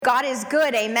God is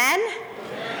good, amen?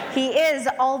 He is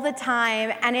all the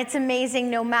time, and it's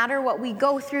amazing. No matter what we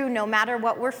go through, no matter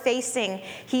what we're facing,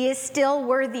 He is still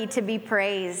worthy to be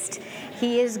praised.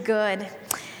 He is good.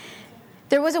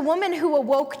 There was a woman who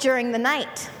awoke during the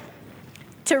night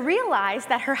to realize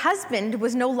that her husband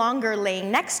was no longer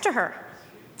laying next to her.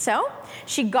 So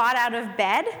she got out of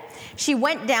bed, she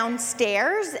went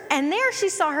downstairs, and there she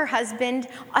saw her husband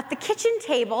at the kitchen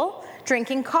table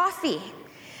drinking coffee.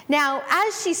 Now,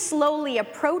 as she slowly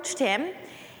approached him,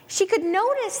 she could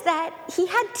notice that he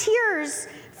had tears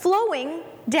flowing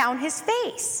down his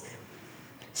face.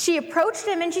 She approached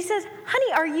him and she says,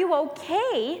 "Honey, are you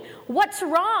okay? What's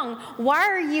wrong? Why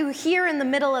are you here in the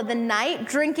middle of the night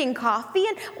drinking coffee?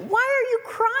 And why are you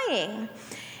crying?"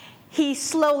 He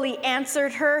slowly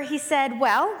answered her. He said,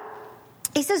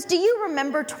 he says, "Do you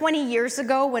remember 20 years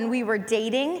ago when we were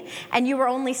dating and you were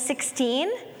only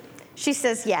 16? She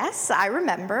says, "Yes, I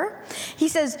remember." He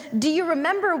says, "Do you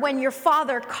remember when your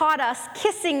father caught us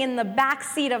kissing in the back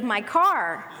seat of my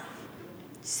car?"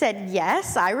 She said,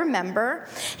 "Yes, I remember."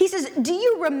 He says, "Do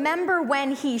you remember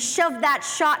when he shoved that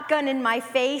shotgun in my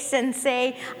face and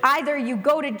say, 'Either you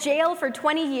go to jail for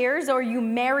 20 years or you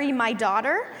marry my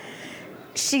daughter'?"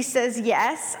 She says,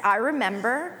 "Yes, I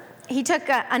remember." He took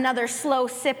another slow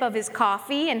sip of his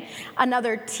coffee and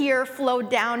another tear flowed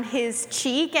down his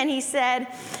cheek, and he said,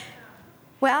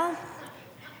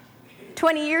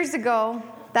 20 years ago,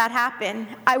 that happened.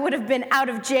 I would have been out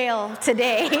of jail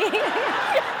today."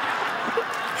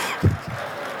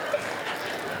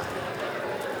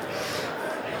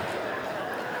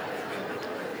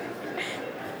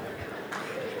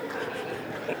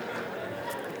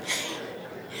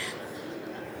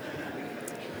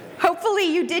 Hopefully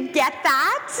you did get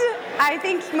that. I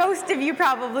think most of you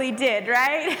probably did,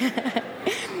 right?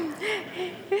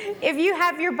 If you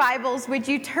have your Bibles, would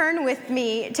you turn with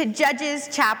me to Judges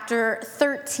chapter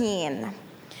 13?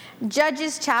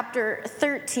 Judges chapter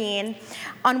 13.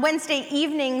 On Wednesday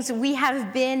evenings, we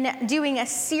have been doing a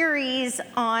series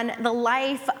on the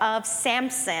life of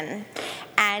Samson.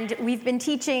 And we've been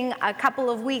teaching a couple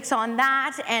of weeks on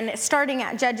that and starting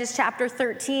at Judges chapter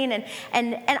 13.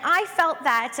 And I felt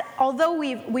that although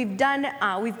we've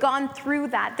gone through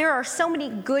that, there are so many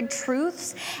good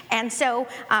truths. And so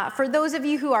for those of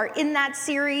you who are in that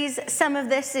series, some of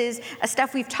this is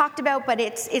stuff we've talked about, but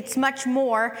it's much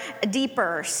more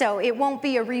deeper. So it won't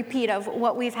be a repeat of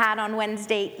what we've had on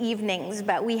Wednesday evenings,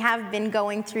 but we have been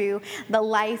going through the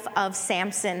life of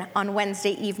Samson on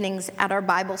Wednesday evenings at our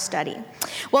Bible study.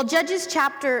 Well, Judges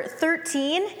chapter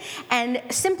 13, and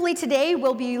simply today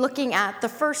we'll be looking at the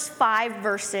first 5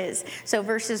 verses, so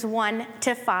verses 1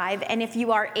 to 5, and if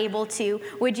you are able to,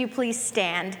 would you please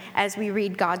stand as we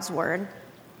read God's word.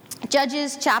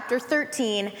 Judges chapter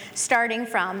 13, starting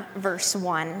from verse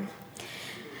 1.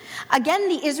 Again,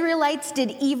 the Israelites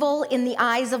did evil in the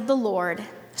eyes of the Lord,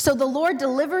 so the Lord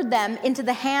delivered them into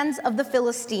the hands of the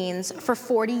Philistines for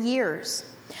 40 years.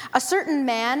 A certain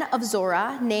man of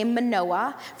Zorah named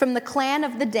Manoah from the clan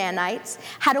of the Danites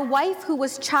had a wife who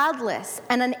was childless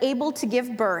and unable to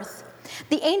give birth.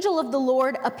 The angel of the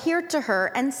Lord appeared to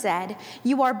her and said,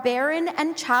 "You are barren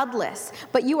and childless,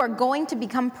 but you are going to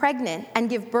become pregnant and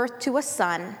give birth to a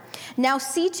son. Now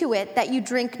see to it that you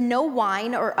drink no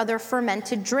wine or other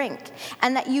fermented drink,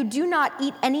 and that you do not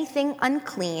eat anything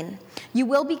unclean. You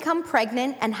will become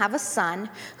pregnant and have a son,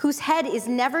 whose head is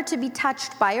never to be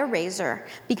touched by a razor,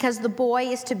 because the boy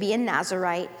is to be a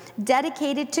Nazirite,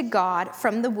 dedicated to God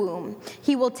from the womb.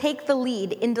 He will take the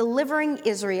lead in delivering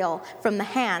Israel from the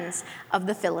hands of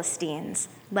the Philistines."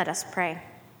 Let us pray.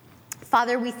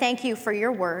 Father, we thank you for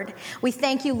your word. We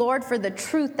thank you, Lord, for the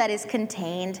truth that is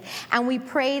contained. And we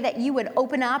pray that you would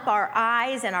open up our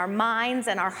eyes and our minds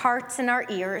and our hearts and our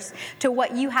ears to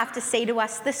what you have to say to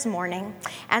us this morning.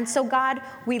 And so, God,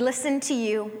 we listen to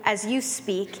you as you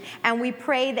speak, and we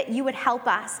pray that you would help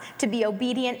us to be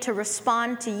obedient to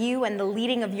respond to you and the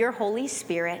leading of your Holy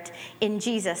Spirit. In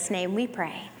Jesus' name we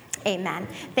pray. Amen.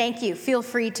 Thank you. Feel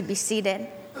free to be seated.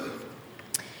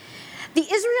 The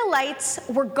Israelites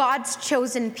were God's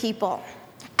chosen people.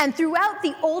 And throughout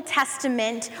the Old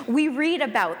Testament, we read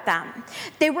about them.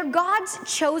 They were God's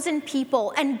chosen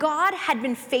people, and God had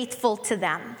been faithful to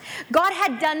them. God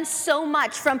had done so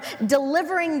much, from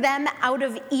delivering them out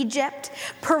of Egypt,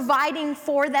 providing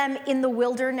for them in the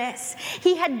wilderness.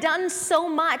 He had done so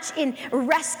much in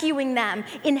rescuing them,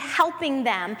 in helping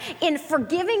them, in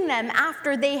forgiving them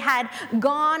after they had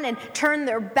gone and turned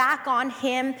their back on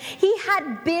him. He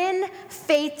had been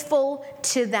faithful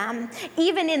to them,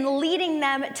 even in leading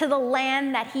them to the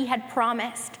land that he had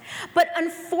promised. But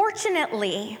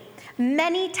unfortunately,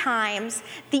 many times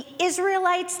the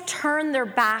Israelites turned their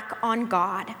back on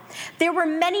God. There were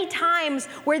many times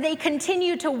where they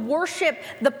continued to worship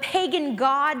the pagan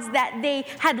gods that they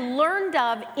had learned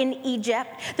of in Egypt.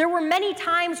 There were many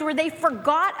times where they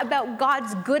forgot about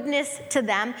God's goodness to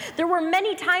them. There were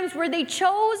many times where they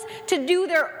chose to do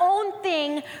their own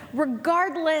thing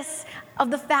regardless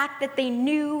of the fact that they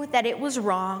knew that it was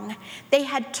wrong. They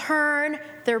had turned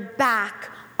their back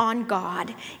on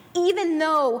God. Even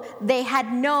though they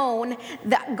had known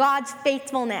that God's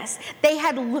faithfulness, they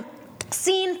had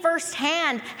seen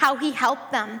firsthand how he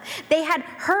helped them. They had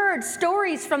heard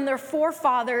stories from their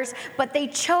forefathers, but they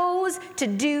chose to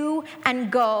do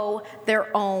and go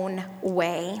their own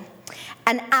way.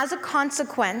 And as a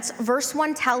consequence, verse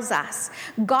 1 tells us,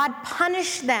 God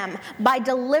punished them by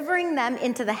delivering them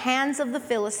into the hands of the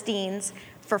Philistines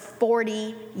for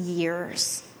 40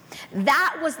 years.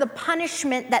 That was the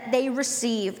punishment that they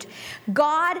received.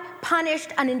 God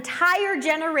punished an entire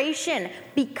generation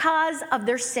because of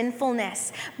their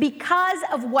sinfulness, because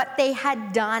of what they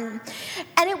had done.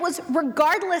 And it was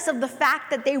regardless of the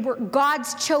fact that they were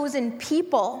God's chosen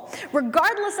people,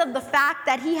 regardless of the fact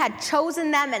that he had chosen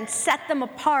them and set them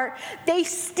apart, they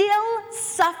still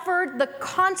suffered the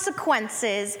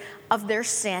consequences of their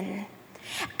sin.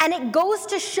 And it goes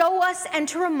to show us and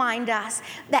to remind us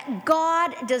that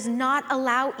God does not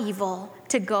allow evil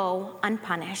to go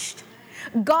unpunished.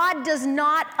 God does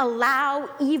not allow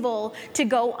evil to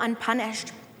go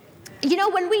unpunished. You know,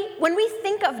 when we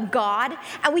think of God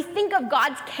and we think of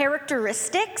God's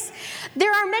characteristics,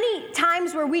 there are many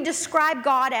times where we describe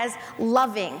God as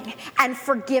loving and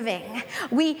forgiving.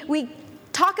 We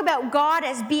talk about God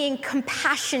as being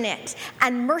compassionate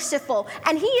and merciful,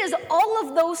 and he is all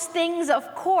of those things,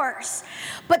 of course.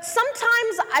 But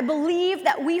sometimes I believe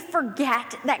that we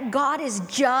forget that God is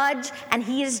judge and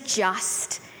he is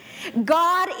just.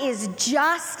 God is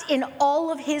just in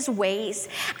all of his ways.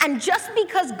 And just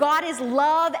because God is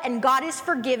love and God is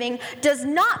forgiving does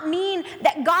not mean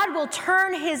that God will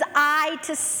turn his eye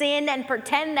to sin and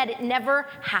pretend that it never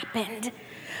happened.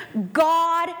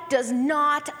 God does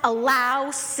not allow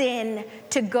sin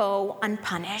to go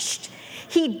unpunished.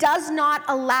 He does not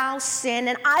allow sin,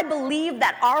 and I believe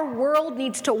that our world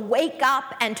needs to wake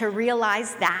up and to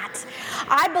realize that.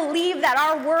 I believe that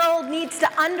our world needs to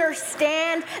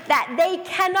understand that they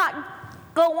cannot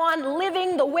go on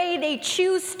living the way they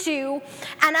choose to,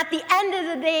 and at the end of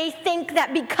the day think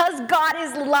that because God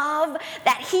is love,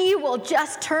 that he will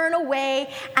just turn away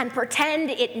and pretend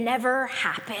it never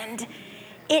happened.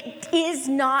 It is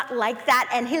not like that,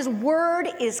 and his word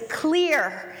is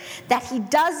clear that he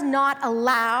does not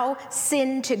allow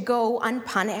sin to go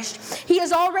unpunished. He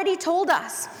has already told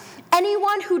us,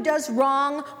 anyone who does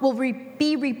wrong will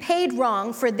be repaid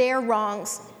wrong for their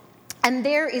wrongs, and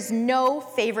there is no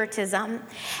favoritism.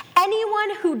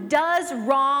 Anyone who does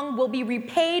wrong will be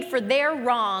repaid for their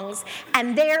wrongs,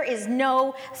 and there is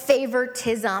no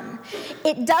favoritism.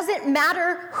 It doesn't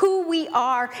matter who we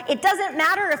are. It doesn't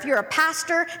matter if you're a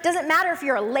pastor. It doesn't matter if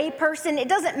you're a layperson. It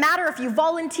doesn't matter if you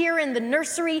volunteer in the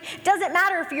nursery. It doesn't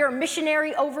matter if you're a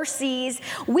missionary overseas.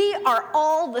 We are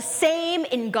all the same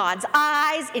in God's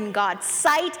eyes, in God's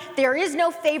sight. There is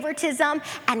no favoritism,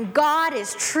 and God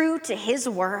is true to his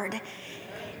word.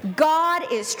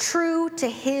 God is true to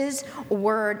his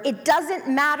word. It doesn't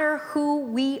matter who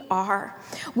we are.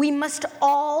 We must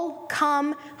all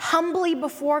come humbly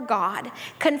before God,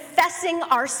 confessing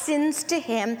our sins to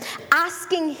him,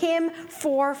 asking him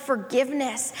for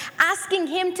forgiveness, asking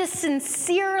him to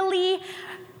sincerely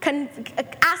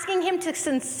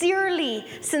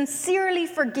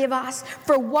forgive us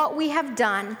for what we have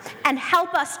done and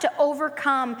help us to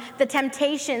overcome the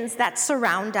temptations that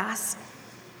surround us.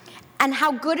 And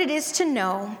how good it is to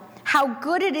know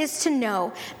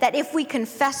that if we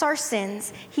confess our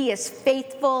sins, he is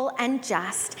faithful and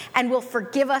just and will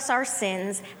forgive us our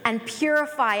sins and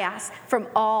purify us from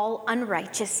all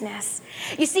unrighteousness.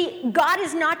 You see, God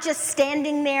is not just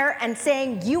standing there and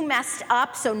saying, you messed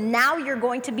up, so now you're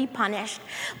going to be punished.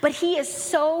 But he is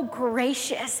so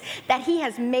gracious that he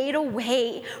has made a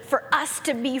way for us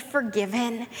to be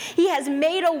forgiven. He has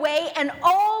made a way, and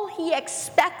all he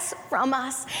expects from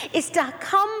us is to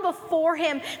come before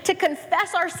him, to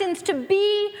confess our sins, to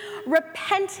be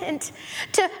repentant,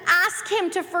 to ask him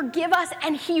to forgive us,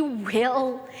 and he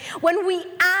will. When we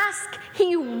ask,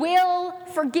 he will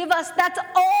forgive us. That's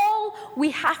all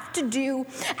we have to do.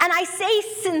 And I say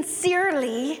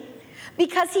sincerely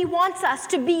because he wants us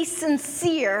to be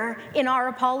sincere in our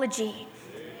apology.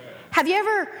 Have you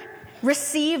ever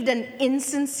received an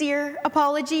insincere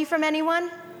apology from anyone?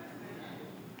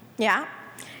 Yeah?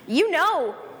 You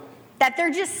know that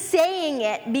they're just saying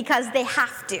it because they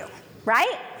have to,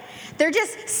 right? They're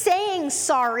just saying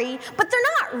sorry, but they're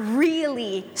not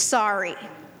really sorry.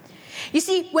 You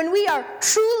see, when we are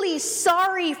truly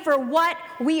sorry for what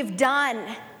we've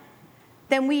done,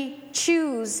 then we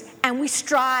choose and we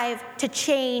strive to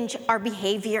change our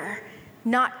behavior,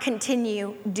 not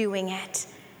continue doing it.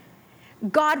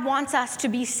 God wants us to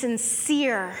be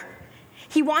sincere.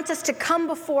 He wants us to come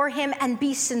before him and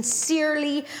be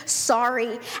sincerely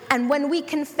sorry. And when we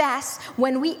confess,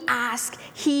 when we ask,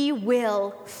 he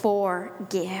will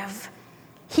forgive.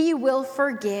 He will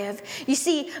forgive. You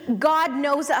see, God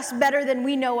knows us better than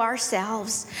we know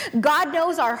ourselves. God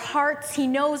knows our hearts. He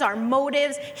knows our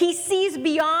motives. He sees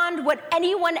beyond what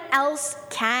anyone else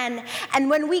can. And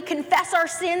when we confess our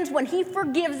sins, when he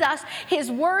forgives us,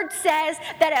 his word says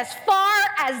that as far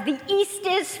as the east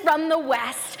is from the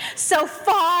west, so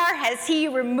far has he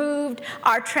removed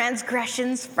our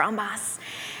transgressions from us.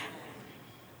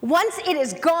 Once it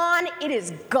is gone, it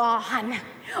is gone.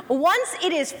 Once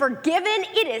it is forgiven,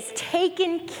 it is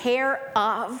taken care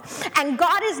of. And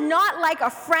God is not like a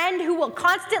friend who will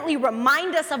constantly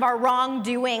remind us of our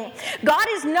wrongdoing. God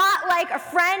is not like a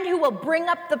friend who will bring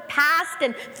up the past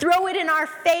and throw it in our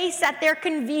face at their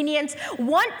convenience.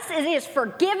 Once it is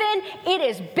forgiven, it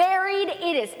is buried,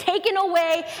 it is taken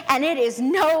away, and it is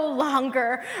no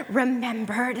longer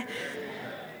remembered.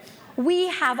 We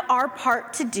have our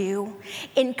part to do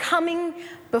in coming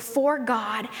before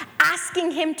God,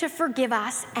 asking him to forgive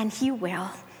us, and he will.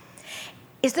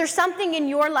 Is there something in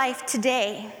your life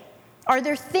today? Are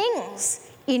there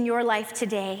things in your life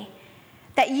today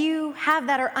that you have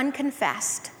that are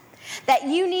unconfessed, that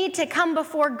you need to come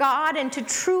before God and to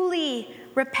truly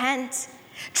repent,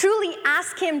 truly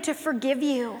ask him to forgive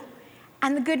you?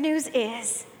 And the good news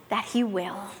is that he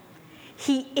will.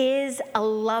 He is a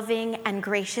loving and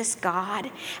gracious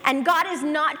God. And God is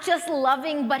not just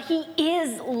loving, but he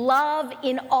is love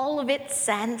in all of its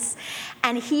sense.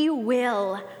 And he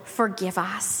will forgive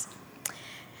us.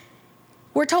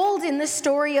 We're told in this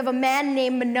story of a man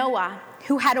named Manoah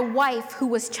who had a wife who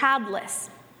was childless.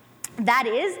 That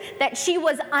is, that she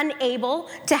was unable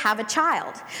to have a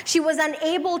child. She was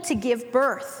unable to give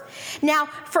birth. Now,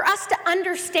 for us to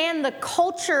understand the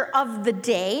culture of the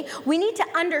day, we need to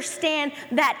understand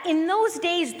that in those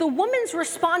days, the woman's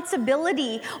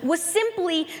responsibility was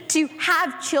simply to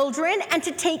have children and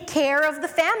to take care of the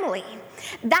family.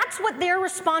 That's what their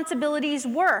responsibilities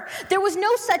were. There was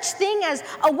no such thing as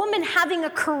a woman having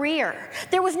a career.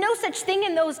 There was no such thing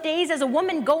in those days as a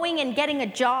woman going and getting a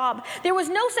job. There was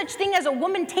no such thing as a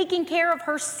woman taking care of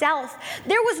herself.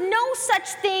 There was no such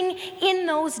thing in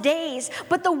those days.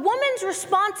 But the woman's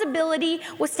responsibility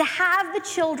was to have the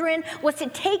children, was to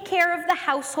take care of the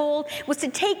household, was to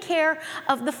take care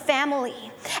of the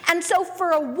family. And so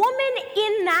for a woman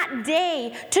in that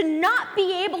day to not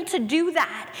be able to do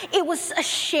that, it was a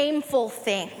shameful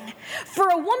thing. For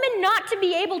a woman not to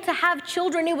be able to have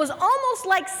children, it was almost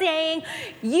like saying,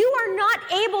 you are not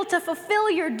able to fulfill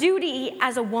your duty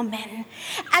as a woman.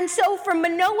 And so for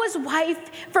Manoah's wife,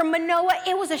 for Manoah,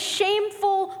 it was a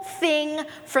shameful thing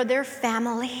for their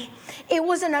family. It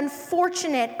was an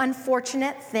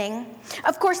unfortunate thing.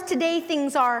 Of course, today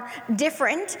things are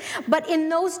different, but in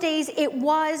those days it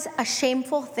was a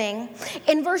shameful thing.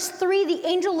 In verse 3, the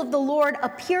angel of the Lord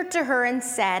appeared to her and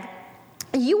said,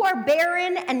 "You are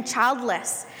barren and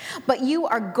childless, but you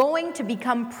are going to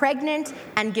become pregnant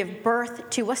and give birth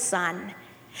to a son."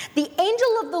 The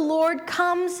angel of the Lord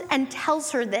comes and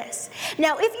tells her this.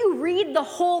 Now, if you read the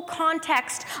whole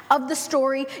context of the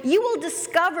story, you will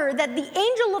discover that the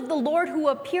angel of the Lord who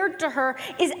appeared to her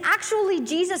is actually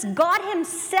Jesus, God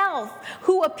himself,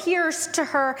 who appears to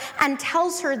her and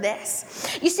tells her this.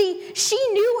 You see, she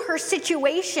knew her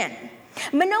situation.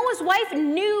 Manoah's wife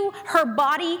knew her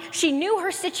body. She knew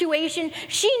her situation.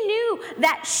 She knew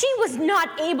that she was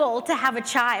not able to have a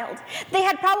child. They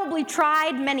had probably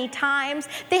tried many times.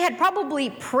 They had probably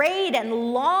prayed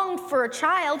and longed for a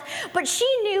child, but she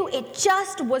knew it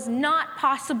just was not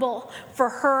possible for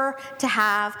her to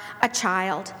have a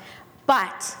child.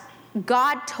 But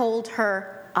God told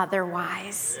her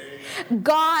otherwise.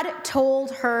 God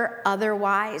told her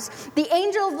otherwise. The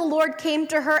angel of the Lord came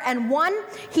to her, and one,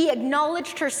 he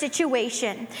acknowledged her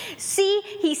situation. See,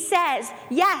 he says,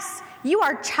 yes, you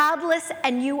are childless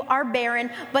and you are barren.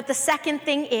 But the second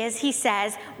thing is, he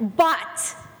says,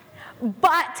 but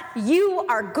you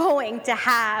are going to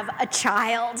have a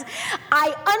child.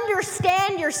 I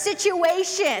understand your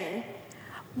situation,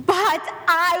 but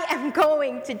I am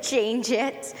going to change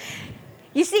it.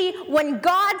 You see, when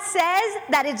God says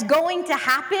that it's going to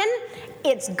happen,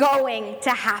 it's going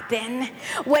to happen.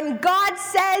 When God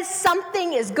says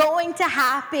something is going to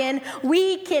happen,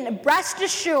 we can rest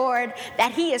assured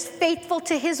that he is faithful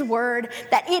to his word,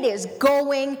 that it is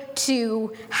going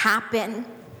to happen.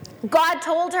 God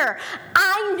told her,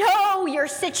 I know your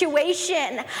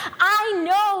situation. I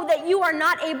know that you are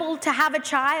not able to have a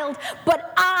child,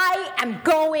 but I am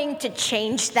going to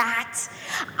change that.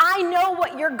 I know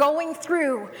what you're going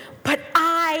through, but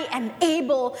I am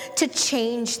able to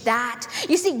change that.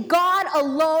 You see, God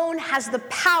alone has the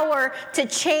power to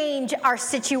change our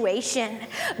situation.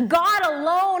 God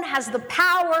alone has the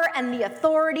power and the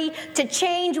authority to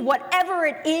change whatever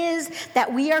it is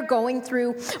that we are going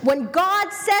through. When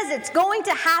God says it's going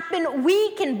to happen,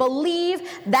 we can believe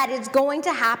that it's going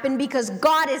to happen because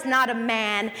God is not a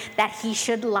man that he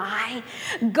should lie.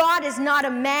 God is not a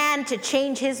man to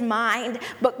change his mind,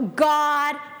 but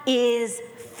God is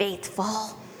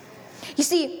faithful. You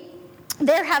see,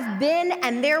 there have been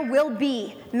and there will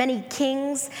be many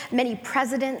kings, many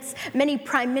presidents, many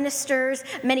prime ministers,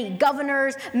 many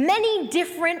governors, many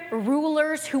different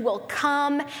rulers who will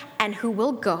come and who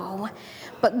will go.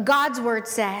 But God's word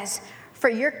says, for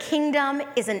your kingdom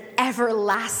is an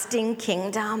everlasting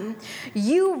kingdom.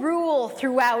 You rule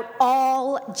throughout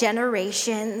all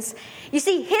generations. You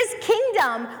see, his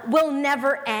kingdom will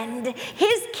never end.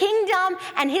 His kingdom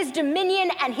and his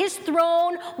dominion and his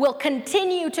throne will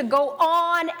continue to go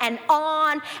on and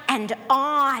on and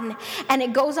on. And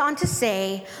it goes on to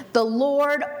say, the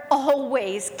Lord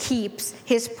always keeps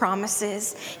his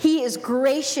promises. He is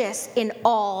gracious in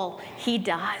all he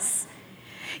does.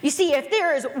 You see, if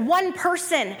there is one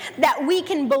person that we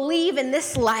can believe in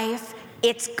this life,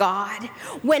 it's God.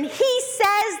 When he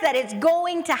says that it's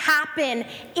going to happen,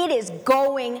 it is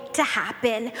going to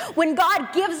happen. When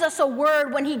God gives us a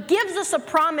word, when he gives us a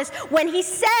promise, when he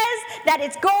says that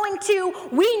it's going to,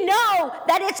 we know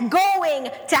that it's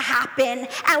going to happen.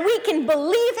 And we can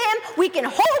believe him, we can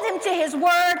hold him to his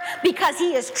word because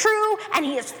he is true and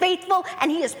he is faithful and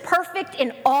he is perfect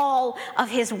in all of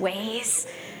his ways.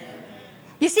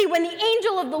 You see, when the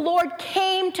angel of the Lord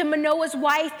came to Manoah's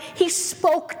wife, he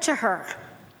spoke to her.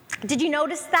 Did you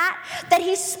notice that? That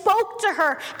he spoke to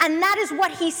her, and that is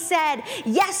what he said.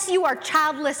 Yes, you are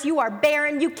childless, you are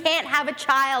barren, you can't have a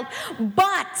child,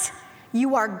 but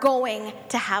you are going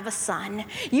to have a son.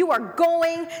 You are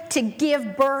going to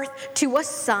give birth to a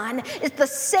son. It's the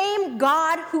same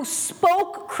God who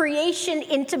spoke creation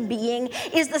into being,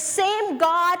 is the same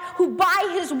God who by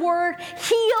his word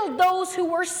healed those who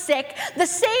were sick. The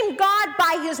same God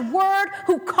by his word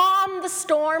who calmed the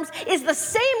storms, is the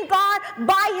same God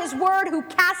by his word who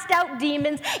cast out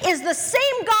demons, is the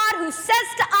same God who says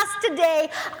to us today,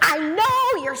 I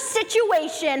know your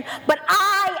situation, but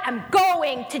I am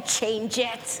going to change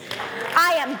it.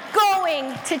 I am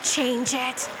going to change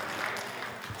it.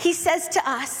 He says to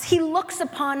us, he looks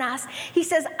upon us, he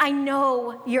says, I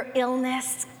know your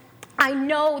illness. I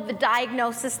know the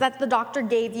diagnosis that the doctor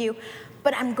gave you,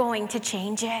 but I'm going to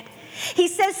change it. He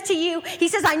says to you, he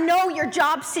says, I know your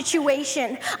job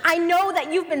situation. I know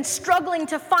that you've been struggling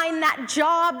to find that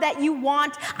job that you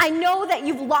want. I know that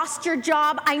you've lost your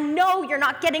job. I know you're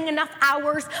not getting enough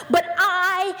hours, but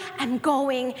I am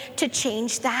going to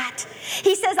change that.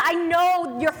 He says, I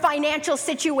know your financial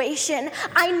situation.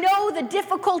 I know the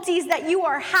difficulties that you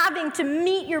are having to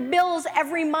meet your bills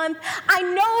every month. I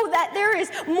know that there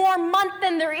is more month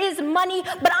than there is money,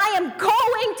 but I am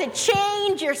going to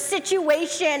change your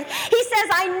situation. He says,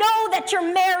 I know that your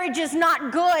marriage is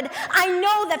not good. I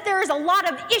know that there is a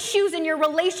lot of issues in your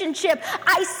relationship.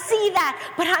 I see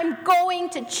that, but I'm going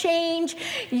to change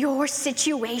your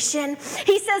situation.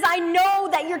 He says, I know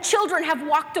that your children have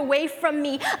walked away from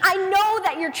me. I know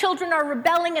that your children are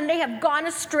rebelling and they have gone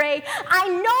astray. I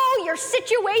know your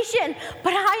situation,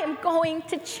 but I am going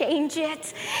to change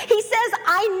it. He says,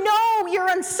 I know your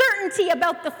uncertainty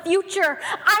about the future.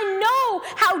 I know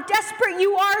how desperate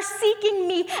you are seeking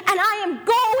me, and I am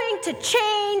going to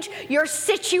change your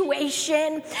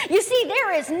situation. You see,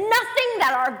 there is nothing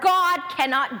that our God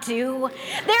cannot do.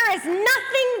 There is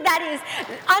nothing that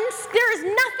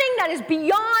is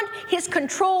beyond his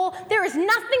control. There is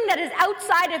nothing that is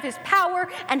outside of his power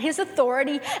and his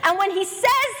authority. And when he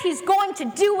says he's going to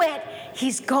do it,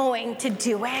 he's going to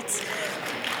do it.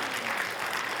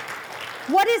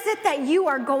 What is it that you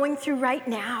are going through right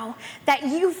now that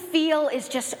you feel is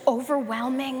just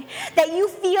overwhelming, that you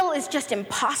feel is just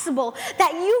impossible,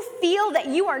 that you feel that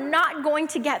you are not going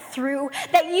to get through,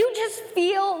 that you just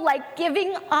feel like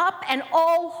giving up and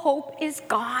all hope is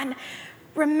gone?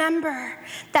 Remember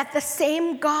that the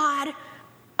same God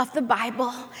of the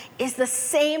Bible is the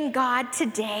same God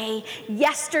today,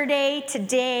 yesterday,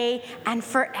 today, and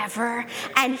forever.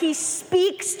 And he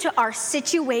speaks to our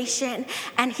situation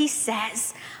and he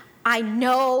says, I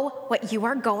know what you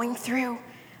are going through,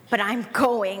 but I'm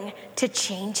going to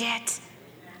change it.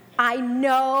 I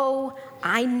know,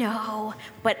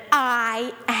 but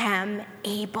I am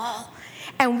able.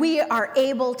 And we are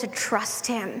able to trust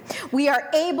him. We are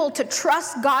able to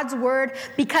trust God's word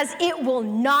because it will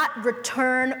not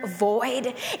return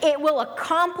void. It will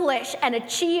accomplish and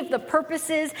achieve the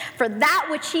purposes for that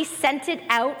which he sent it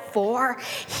out for.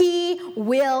 He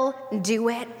will do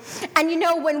it. And you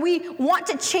know, when we want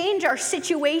to change our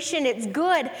situation, it's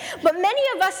good. But many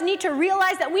of us need to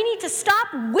realize that we need to stop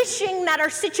wishing that our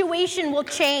situation will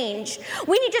change.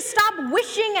 We need to stop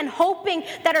wishing and hoping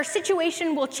that our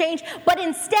situation will change. But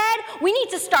instead, we need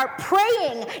to start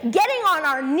praying, getting on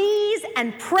our knees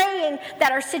and praying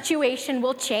that our situation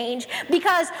will change,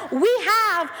 because we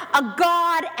have a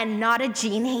God and not a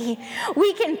genie.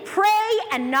 We can pray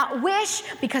and not wish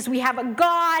because we have a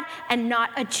God and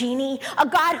not a genie, a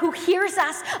God who hears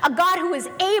us, a God who is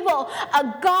able,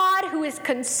 a God who is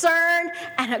concerned,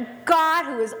 and a God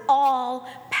who is all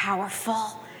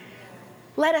powerful.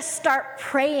 Let us start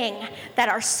praying that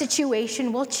our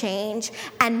situation will change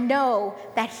and know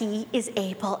that he is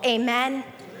able. Amen?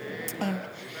 Amen.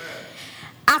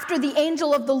 After the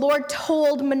angel of the Lord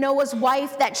told Manoah's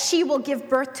wife that she will give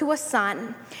birth to a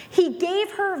son, he gave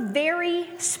her very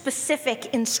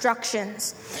specific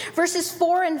instructions. Verses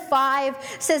 4 and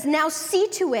 5 says, Now see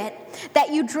to it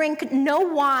that you drink no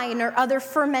wine or other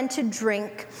fermented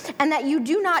drink, and that you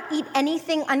do not eat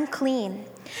anything unclean.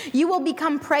 You will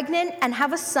become pregnant and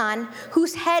have a son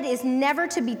whose head is never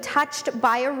to be touched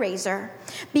by a razor,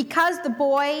 because the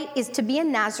boy is to be a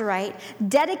Nazirite,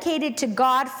 dedicated to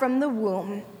God from the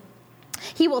womb.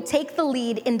 He will take the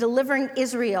lead in delivering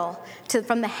Israel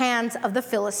from the hands of the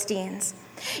Philistines.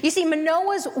 You see,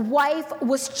 Manoah's wife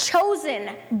was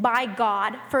chosen by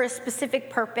God for a specific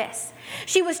purpose.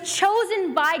 She was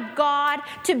chosen by God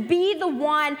to be the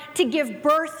one to give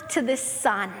birth to this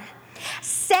son.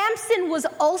 Samson was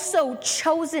also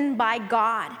chosen by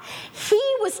God. He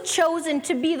was chosen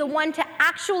to be the one to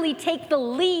actually take the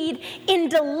lead in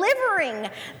delivering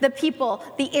the people,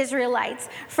 the Israelites,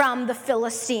 from the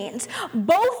Philistines.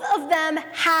 Both of them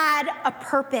had a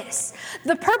purpose.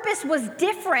 The purpose was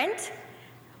different,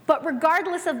 but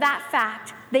regardless of that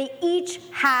fact, they each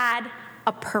had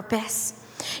a purpose.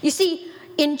 You see,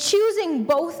 in choosing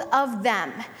both of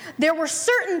them, there were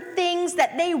certain things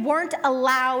that they weren't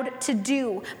allowed to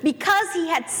do because he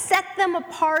had set them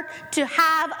apart to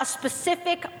have a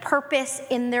specific purpose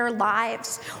in their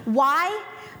lives. Why?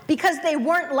 Because they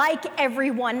weren't like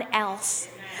everyone else.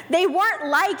 They weren't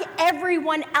like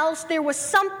everyone else. There was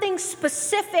something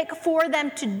specific for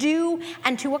them to do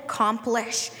and to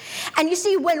accomplish. And you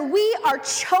see, when we are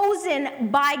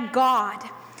chosen by God,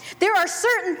 there are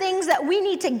certain things that we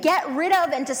need to get rid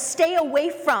of and to stay away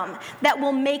from that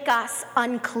will make us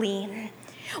unclean.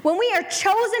 When we are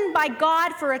chosen by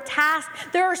God for a task,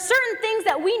 there are certain things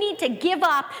that we need to give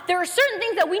up. There are certain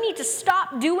things that we need to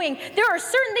stop doing. There are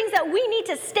certain things that we need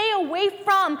to stay away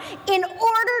from in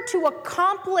order to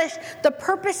accomplish the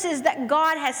purposes that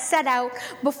God has set out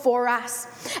before us.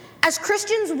 As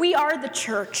Christians, we are the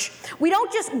church. We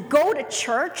don't just go to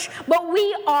church, but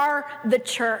we are the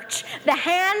church, the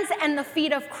hands and the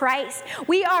feet of Christ.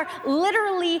 We are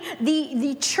literally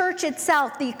the church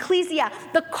itself, the ecclesia,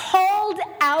 the called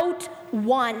out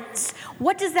ones.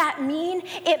 What does that mean?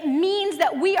 It means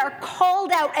that we are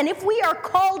called out, and if we are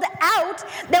called out,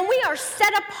 then we are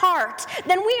set apart,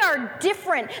 then we are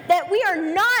different, that we are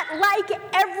not like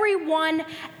everyone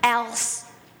else.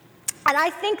 And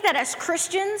I think that as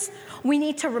Christians, we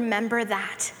need to remember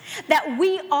that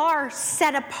we are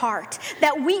set apart,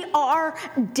 that we are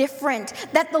different,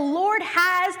 that the Lord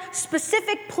has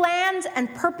specific plans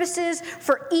and purposes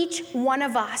for each one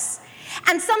of us.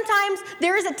 And sometimes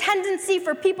there is a tendency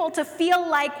for people to feel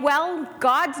like, well,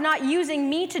 God's not using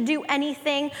me to do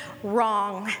anything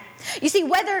wrong. You see,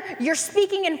 whether you're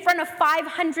speaking in front of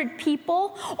 500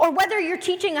 people or whether you're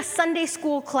teaching a Sunday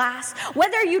school class,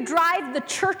 whether you drive the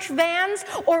church vans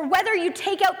or whether you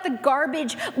take out the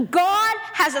garbage, God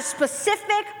has a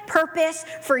specific purpose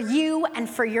for you and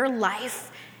for your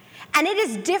life. And it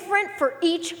is different for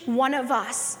each one of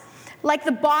us. Like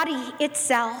the body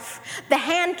itself, the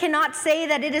hand cannot say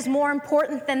that it is more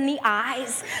important than the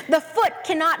eyes. The foot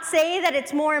cannot say that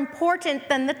it's more important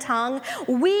than the tongue.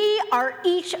 We are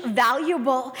each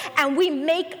valuable, and we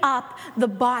make up the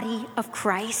body of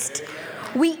Christ.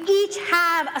 We each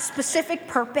have a specific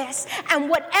purpose, and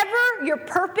whatever your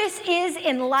purpose is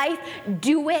in life,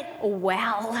 do it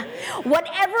well.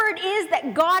 Whatever it is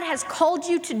that God has called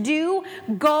you to do,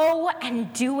 go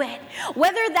and do it.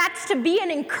 Whether that's to be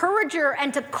an encourager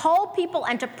and to call people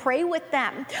and to pray with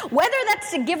them, whether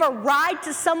that's to give a ride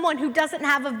to someone who doesn't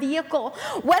have a vehicle,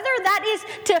 whether that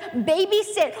is to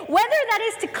babysit, whether that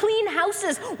is to clean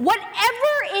houses,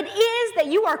 whatever it is that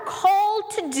you are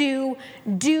called to do,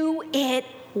 do it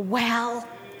well.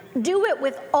 Do it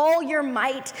with all your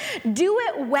might. Do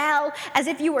it well as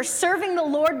if you were serving the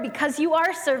Lord because you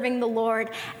are serving the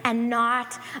Lord and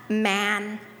not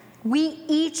man. We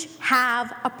each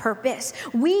have a purpose.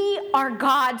 We are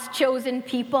God's chosen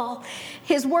people.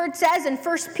 His word says in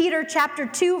 1 Peter chapter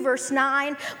 2, verse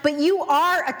 9, "But you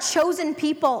are a chosen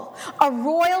people, a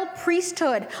royal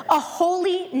priesthood, a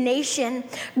holy nation,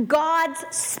 God's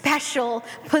special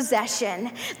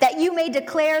possession, that you may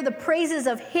declare the praises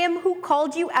of him who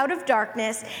called you out of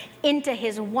darkness into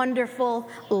his wonderful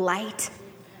light."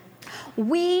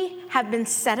 We have been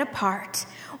set apart.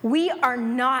 We are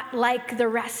not like the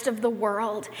rest of the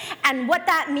world. And what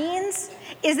that means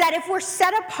is that if we're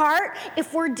set apart,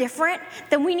 if we're different,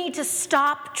 then we need to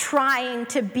stop trying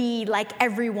to be like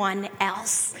everyone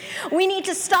else. We need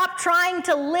to stop trying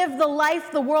to live the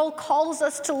life the world calls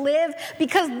us to live,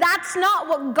 because that's not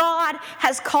what God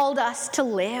has called us to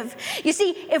live. You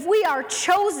see, if we are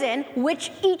chosen,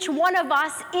 which each one of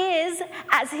us is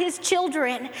as his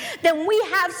children, then we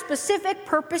have specific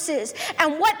purposes.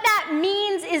 And what that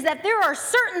means is that there are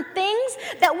certain things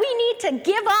that we need to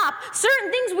give up, certain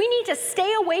things we need to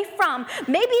stay away from.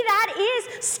 Maybe that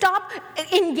is stop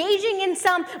engaging in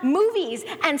some movies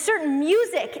and certain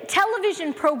music,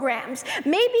 television programs.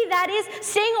 Maybe that is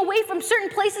staying away from certain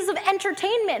places of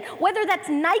entertainment, whether that's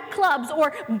nightclubs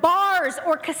or bars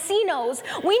or casinos.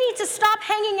 We need to stop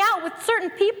hanging out with certain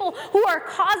people who are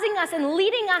causing us and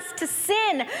leading us to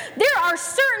sin. There are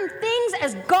certain things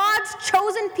as God's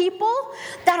chosen people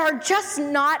that are just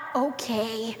not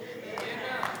okay.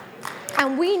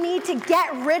 And we need to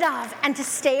get rid of and to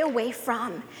stay away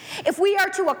from. If we are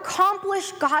to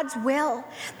accomplish God's will,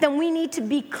 then we need to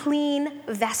be clean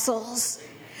vessels.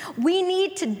 We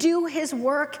need to do his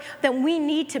work, then we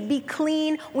need to be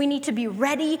clean. We need to be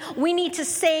ready. We need to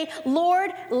say,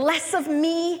 Lord, less of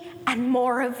me and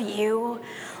more of you.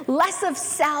 Less of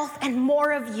self and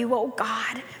more of you, oh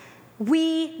God.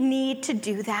 We need to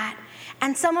do that.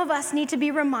 And some of us need to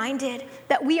be reminded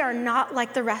that we are not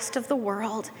like the rest of the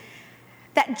world.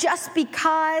 That just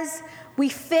because we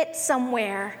fit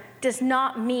somewhere does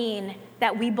not mean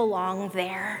that we belong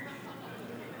there.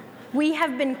 We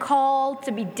have been called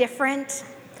to be different.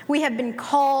 We have been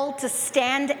called to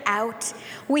stand out.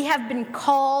 We have been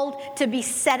called to be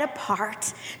set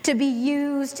apart, to be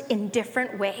used in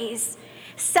different ways.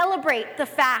 Celebrate the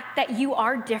fact that you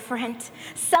are different.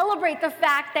 Celebrate the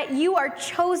fact that you are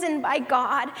chosen by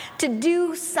God to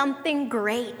do something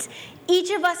great.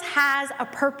 Each of us has a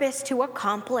purpose to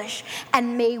accomplish,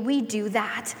 and may we do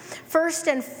that. First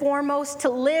and foremost, to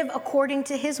live according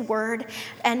to his word,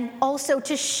 and also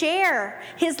to share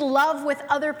his love with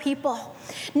other people.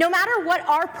 No matter what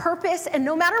our purpose and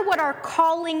no matter what our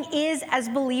calling is as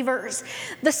believers,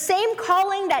 the same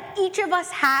calling that each of us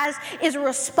has is a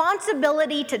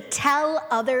responsibility to tell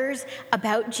others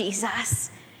about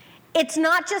Jesus. It's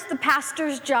not just the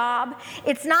pastor's job.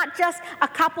 It's not just a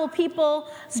couple people's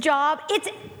job. It's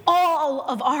all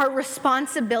of our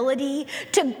responsibility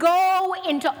to go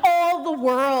into all the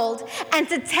world and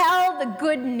to tell the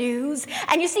good news.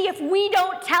 And you see, if we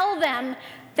don't tell them,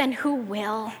 then who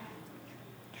will?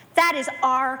 That is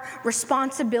our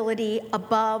responsibility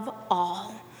above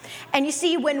all. And you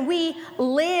see, when we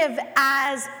live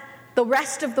as the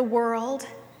rest of the world,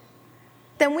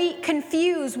 then we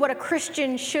confuse what a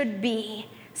Christian should be.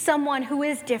 Someone who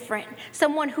is different,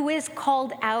 someone who is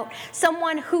called out,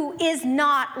 someone who is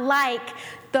not like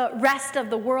the rest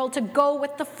of the world, to go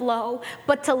with the flow,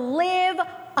 but to live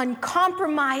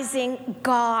uncompromising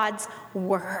God's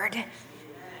word.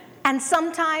 And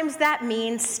sometimes that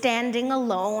means standing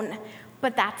alone,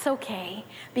 but that's okay,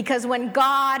 because when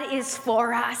God is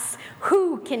for us,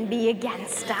 who can be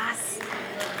against us?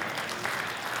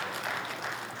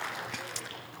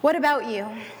 What about you?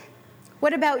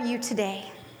 What about you today?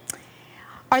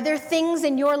 Are there things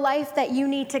in your life that you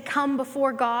need to come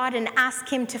before God and ask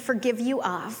him to forgive you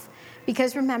of?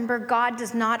 Because remember, God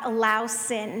does not allow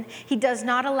sin. He does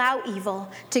not allow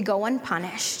evil to go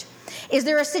unpunished. Is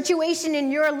there a situation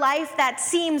in your life that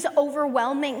seems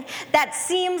overwhelming, that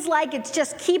seems like it's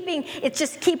just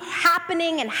keep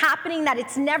happening and happening, that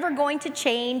it's never going to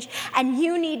change, and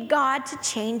you need God to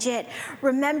change it?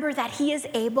 Remember that He is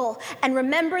able, and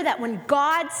remember that when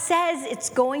God says it's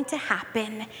going to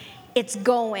happen, it's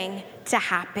going to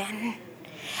happen.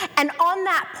 And on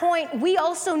that point, we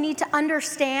also need to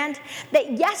understand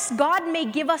that yes, God may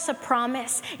give us a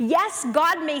promise. Yes,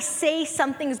 God may say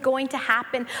something's going to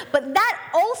happen, but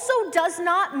that also does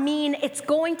not mean it's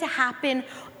going to happen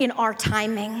in our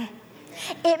timing.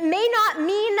 It may not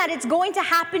mean that it's going to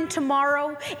happen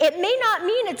tomorrow. It may not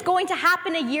mean it's going to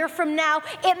happen a year from now.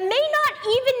 It may not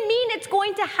even mean it's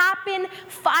going to happen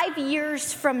 5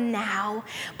 years from now.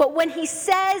 But when He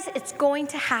says it's going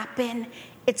to happen,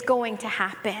 it's going to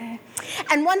happen.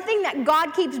 And one thing that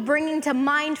God keeps bringing to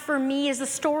mind for me is the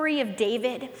story of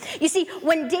David. You see,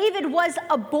 when David was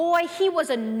a boy, he was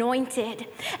anointed.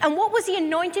 And what was he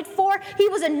anointed for? He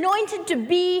was anointed to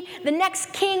be the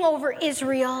next king over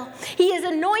Israel. He is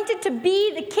anointed to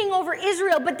be the king over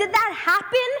Israel. But did that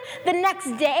happen the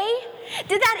next day?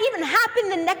 Did that even happen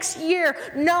the next year?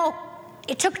 No.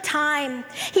 It took time.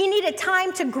 He needed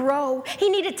time to grow. He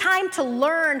needed time to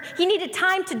learn. He needed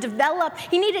time to develop.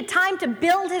 He needed time to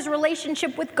build his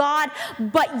relationship with God.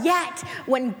 But yet,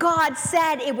 when God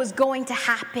said it was going to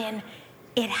happen,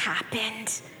 it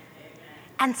happened.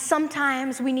 And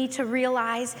sometimes we need to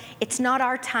realize it's not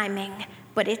our timing,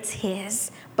 but it's His.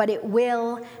 But it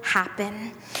will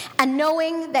happen. And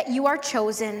knowing that you are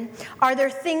chosen, are there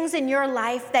things in your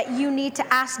life that you need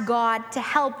to ask God to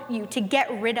help you to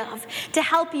get rid of, to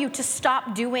help you to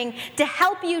stop doing, to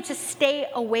help you to stay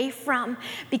away from,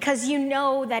 because you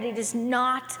know that it is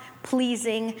not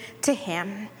pleasing to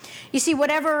Him? You see,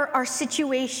 whatever our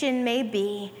situation may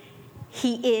be,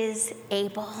 He is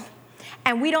able.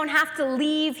 And we don't have to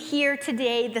leave here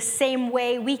today the same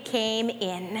way we came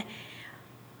in.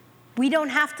 We don't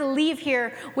have to leave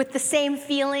here with the same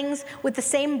feelings, with the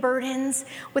same burdens,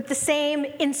 with the same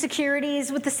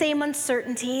insecurities, with the same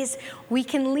uncertainties. We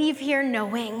can leave here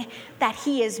knowing that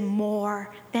He is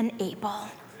more than able. Amen.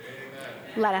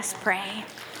 Let us pray.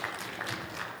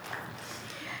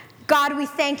 God, we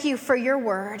thank You for Your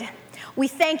word. We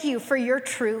thank You for Your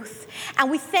truth. And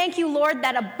we thank You, Lord,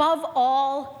 that above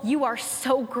all, You are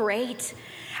so great.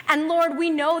 And Lord,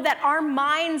 we know that our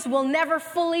minds will never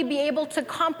fully be able to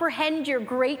comprehend Your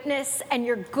greatness and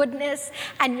Your goodness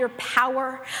and Your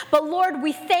power. But Lord,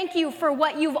 we thank You for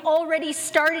what You've already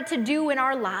started to do in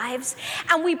our lives.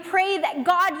 And we pray that,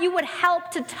 God, You would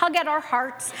help to tug at our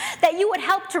hearts, that You would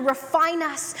help to refine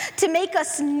us, to make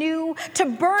us new, to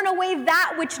burn away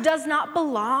that which does not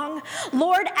belong.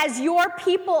 Lord, as Your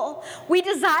people, we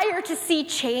desire to see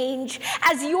change.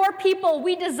 As Your people,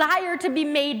 we desire to be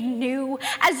made new.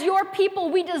 As Your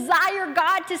people, we desire,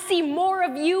 God, to see more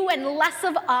of You and less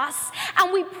of us.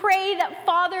 And we pray that,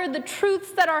 Father, the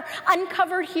truths that are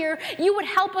uncovered here, You would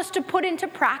help us to put into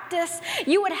practice.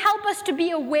 You would help us to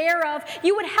be aware of.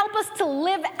 You would help us to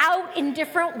live out in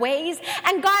different ways.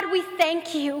 And God, we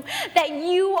thank You that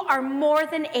You are more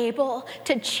than able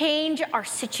to change our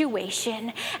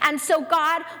situation. And so,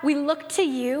 God, we look to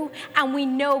You, and we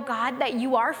know, God, that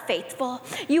You are faithful.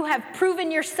 You have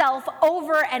proven Yourself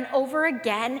over and over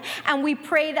again. And we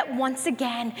pray that once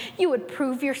again, You would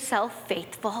prove Yourself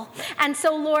faithful. And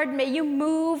so, Lord, may You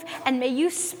move and may You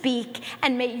speak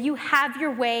and may You have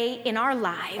Your way in our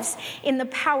lives. In the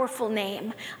powerful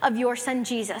name of Your Son,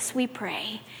 Jesus, we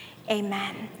pray.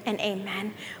 Amen and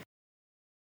amen.